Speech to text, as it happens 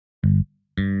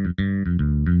Hey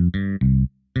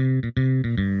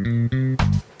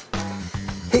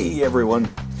everyone!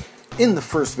 In the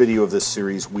first video of this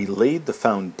series, we laid the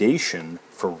foundation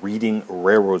for reading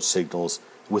railroad signals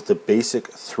with the basic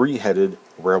three-headed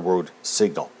railroad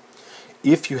signal.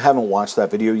 If you haven't watched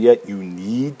that video yet, you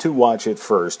need to watch it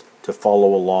first to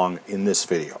follow along in this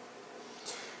video.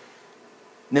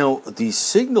 Now, the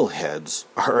signal heads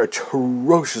are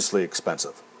atrociously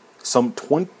expensive, some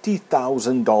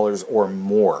 $20,000 or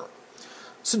more.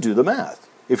 So do the math.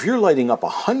 If you're lighting up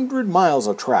 100 miles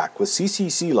of track with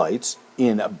CTC lights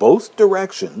in both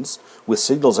directions with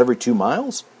signals every 2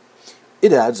 miles,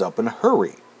 it adds up in a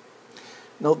hurry.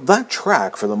 Now, that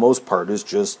track, for the most part, is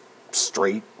just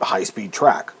straight high-speed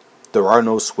track. There are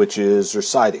no switches or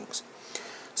sidings.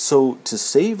 So, to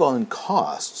save on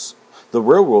costs, the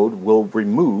railroad will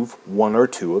remove one or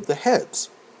two of the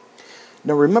heads.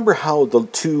 Now, remember how the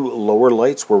two lower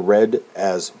lights were read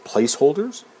as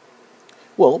placeholders?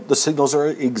 Well, the signals are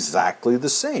exactly the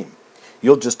same.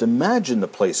 You'll just imagine the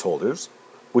placeholders,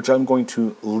 which I'm going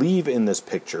to leave in this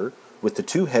picture, with the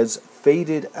two heads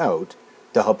faded out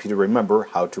to help you to remember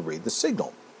how to read the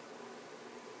signal.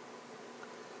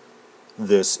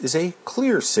 This is a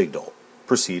clear signal.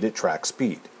 Proceed at track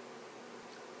speed.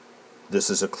 This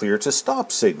is a clear to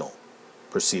stop signal.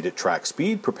 Proceed at track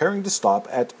speed, preparing to stop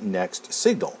at next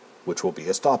signal, which will be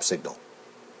a stop signal.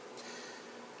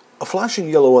 A flashing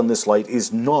yellow on this light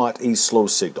is not a slow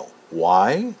signal.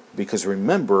 Why? Because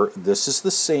remember, this is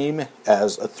the same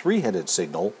as a three-headed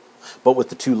signal, but with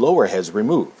the two lower heads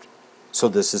removed. So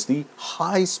this is the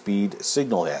high-speed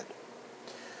signal head.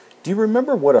 Do you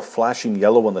remember what a flashing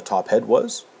yellow on the top head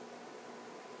was?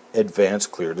 Advance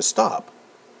clear to stop.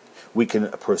 We can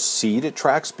proceed at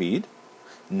track speed.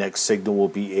 Next signal will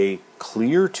be a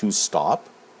clear to stop.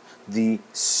 The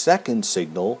second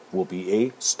signal will be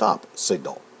a stop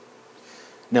signal.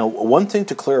 Now, one thing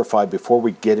to clarify before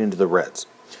we get into the reds.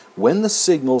 When the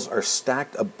signals are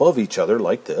stacked above each other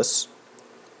like this,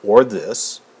 or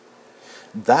this,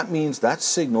 that means that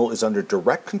signal is under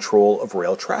direct control of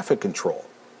rail traffic control.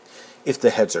 If the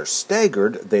heads are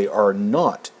staggered, they are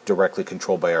not directly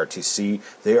controlled by RTC,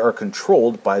 they are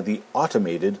controlled by the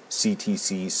automated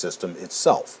CTC system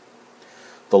itself.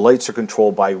 The lights are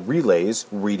controlled by relays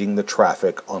reading the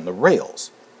traffic on the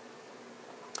rails.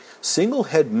 Single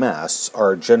head masts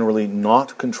are generally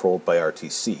not controlled by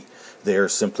RTC. They are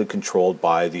simply controlled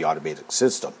by the automated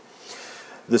system.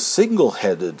 The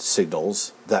single-headed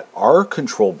signals that are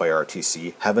controlled by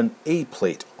RTC have an A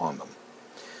plate on them.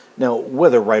 Now,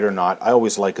 whether right or not, I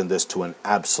always liken this to an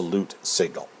absolute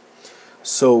signal.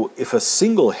 So, if a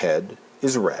single head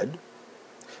is red,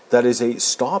 that is a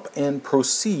stop and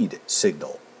proceed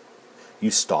signal.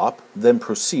 You stop, then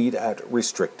proceed at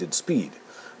restricted speed.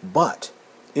 But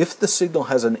if the signal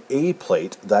has an A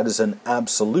plate, that is an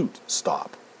absolute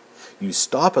stop. You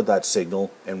stop at that signal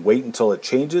and wait until it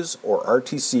changes or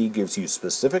RTC gives you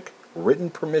specific written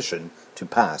permission to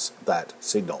pass that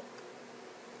signal.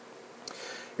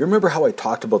 You remember how I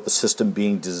talked about the system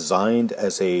being designed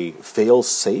as a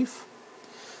fail-safe?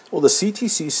 Well, the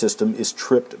CTC system is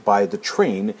tripped by the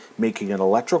train making an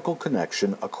electrical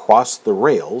connection across the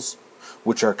rails,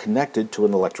 which are connected to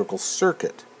an electrical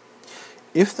circuit.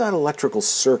 If that electrical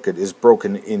circuit is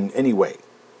broken in any way,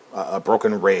 a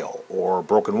broken rail or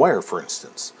broken wire for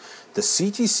instance, the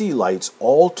CTC lights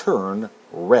all turn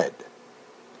red.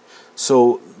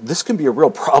 So this can be a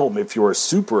real problem if your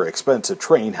super expensive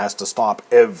train has to stop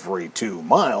every 2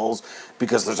 miles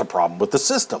because there's a problem with the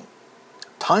system.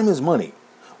 Time is money.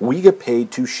 We get paid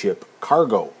to ship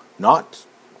cargo, not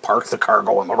park the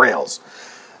cargo on the rails.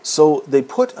 So they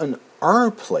put an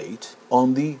R plate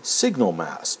on the signal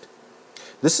mast.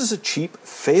 This is a cheap,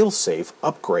 fail-safe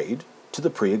upgrade to the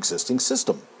pre-existing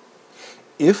system.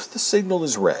 If the signal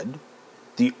is red,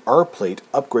 the R plate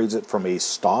upgrades it from a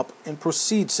stop and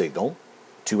proceed signal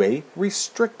to a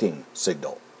restricting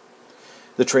signal.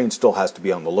 The train still has to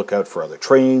be on the lookout for other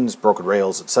trains, broken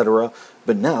rails, etc.,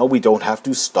 but now we don't have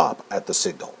to stop at the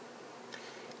signal.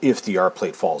 If the R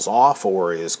plate falls off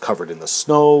or is covered in the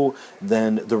snow,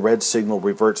 then the red signal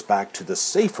reverts back to the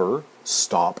safer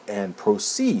stop and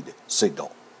proceed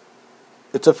signal.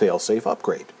 It's a fail-safe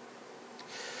upgrade.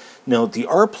 Now, the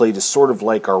R plate is sort of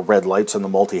like our red lights on the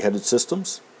multi-headed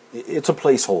systems. It's a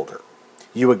placeholder.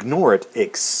 You ignore it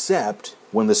except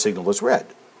when the signal is red.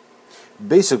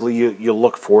 Basically, you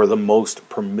look for the most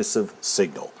permissive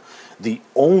signal. The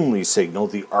only signal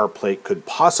the R plate could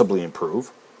possibly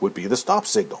improve would be the stop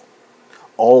signal.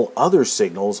 All other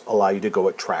signals allow you to go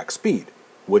at track speed,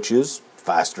 which is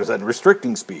faster than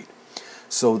restricting speed.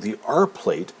 So the R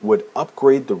plate would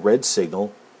upgrade the red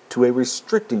signal to a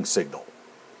restricting signal.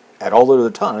 At all other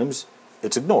times,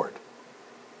 it's ignored.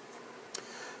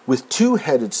 With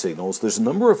two-headed signals, there's a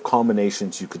number of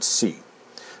combinations you could see,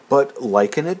 but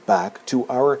liken it back to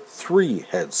our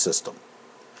three-head system.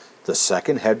 The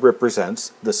second head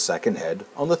represents the second head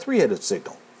on the three-headed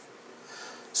signal.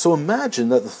 So imagine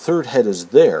that the third head is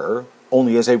there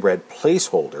only as a red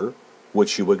placeholder,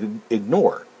 which you would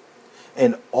ignore.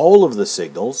 And all of the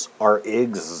signals are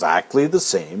exactly the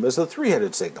same as the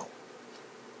three-headed signal.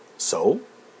 So,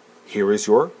 here is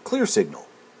your clear signal.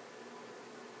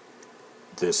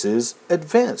 This is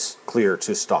advance clear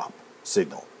to stop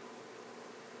signal.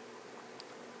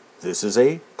 This is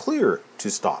a clear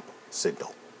to stop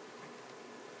signal.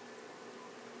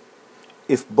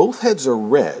 If both heads are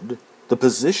red, the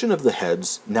position of the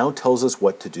heads now tells us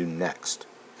what to do next.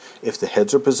 If the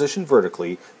heads are positioned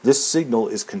vertically, this signal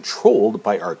is controlled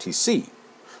by RTC,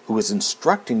 who is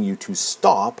instructing you to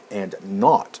stop and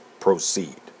not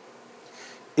proceed.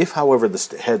 If, however,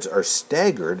 the heads are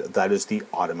staggered, that is the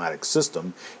automatic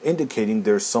system, indicating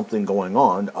there's something going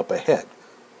on up ahead,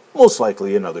 most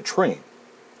likely another train.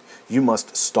 You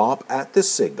must stop at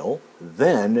this signal,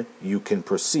 then you can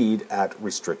proceed at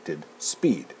restricted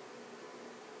speed.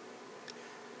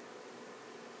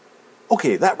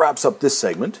 Okay, that wraps up this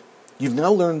segment. You've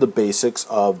now learned the basics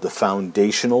of the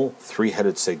foundational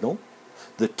three-headed signal,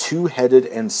 the two-headed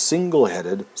and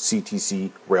single-headed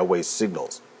CTC railway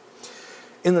signals.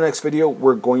 In the next video,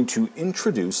 we're going to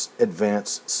introduce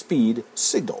advanced speed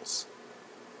signals.